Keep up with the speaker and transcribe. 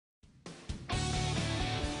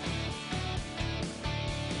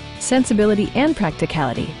Sensibility and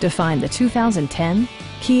practicality define the 2010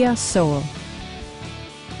 Kia Soul.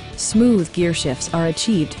 Smooth gear shifts are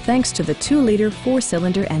achieved thanks to the 2-liter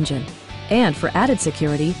 4-cylinder engine. And for added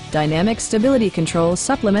security, dynamic stability control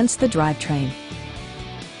supplements the drivetrain.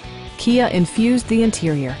 Kia infused the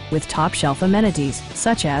interior with top-shelf amenities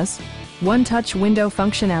such as one-touch window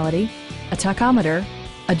functionality, a tachometer,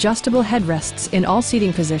 adjustable headrests in all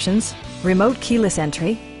seating positions, remote keyless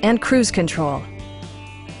entry, and cruise control.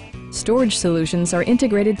 Storage solutions are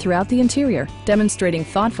integrated throughout the interior, demonstrating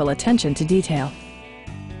thoughtful attention to detail.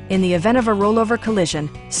 In the event of a rollover collision,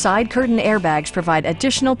 side curtain airbags provide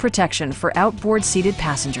additional protection for outboard seated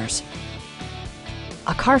passengers.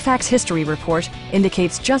 A Carfax history report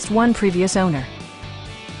indicates just one previous owner.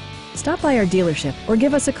 Stop by our dealership or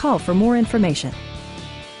give us a call for more information.